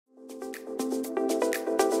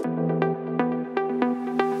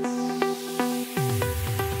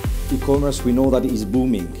e-commerce, we know that it is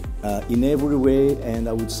booming in every way, and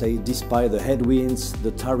I would say despite the headwinds,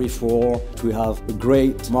 the tariff war, we have a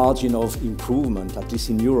great margin of improvement, at least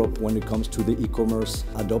in Europe, when it comes to the e-commerce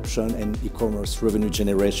adoption and e-commerce revenue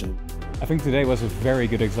generation. I think today was a very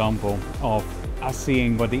good example of us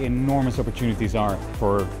seeing what the enormous opportunities are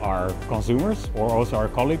for our consumers or also our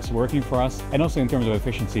colleagues working for us, and also in terms of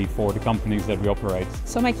efficiency for the companies that we operate.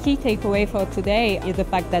 So my key takeaway for today is the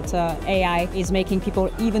fact that AI is making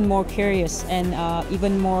people even more curious and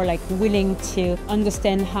even more willing to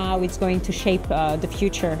understand how it's going to shape the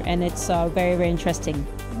future, and it's very, very interesting.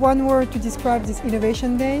 One word to describe this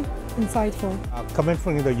Innovation Day: insightful. Coming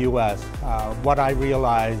from the US, what I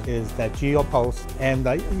realized is that Geopost and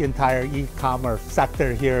the entire e-commerce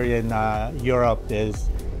sector here in Europe is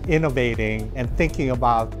innovating and thinking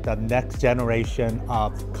about the next generation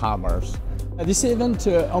of commerce. This event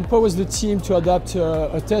empowers the team to adopt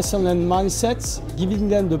a test and learn mindset, giving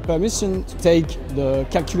them the permission to take the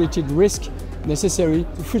calculated risk necessary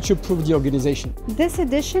to future-proof the organization. This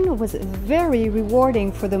edition was very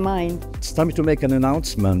rewarding for the mind. It's time to make an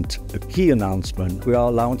announcement, a key announcement. We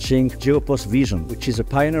are launching Geopost Vision, which is a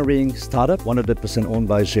pioneering startup, 100% owned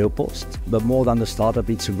by Geopost. But more than a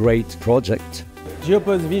startup, it's a great project.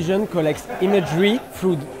 Geopost Vision collects imagery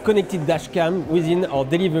through connected dashcam within our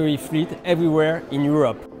delivery fleet everywhere in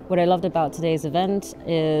Europe. What I loved about today's event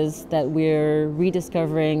is that we're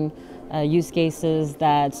rediscovering use cases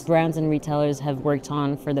that brands and retailers have worked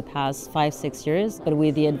on for the past 5-6 years, but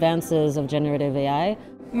with the advances of generative AI.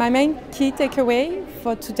 My main key takeaway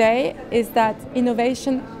for today is that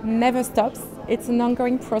innovation never stops. It's an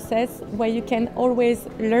ongoing process where you can always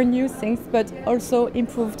learn new things, but also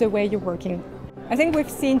improve the way you're working. I think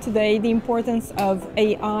we've seen today the importance of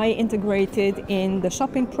AI integrated in the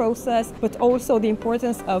shopping process, but also the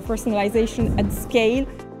importance of personalization at scale.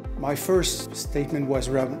 My first statement was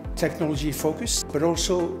around technology focus, but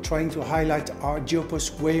also trying to highlight our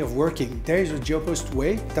Geopost way of working. There is a Geopost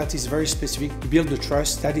way that is very specific to build the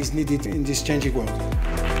trust that is needed in this changing world.